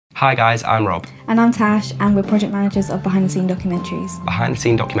Hi guys, I'm Rob. And I'm Tash, and we're project managers of Behind the Scene Documentaries. Behind the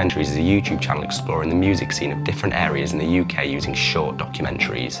Scene Documentaries is a YouTube channel exploring the music scene of different areas in the UK using short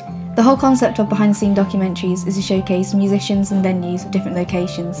documentaries. The whole concept of Behind the Scene Documentaries is to showcase musicians and venues of different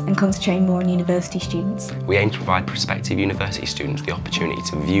locations and concentrate more on university students. We aim to provide prospective university students the opportunity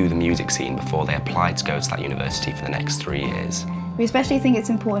to view the music scene before they apply to go to that university for the next 3 years. We especially think it's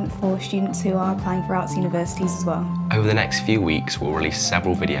important for students who are applying for arts universities as well. Over the next few weeks, we'll release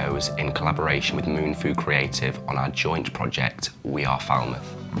several videos in collaboration with Moonfood Creative on our joint project, We Are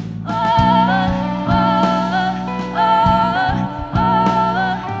Falmouth.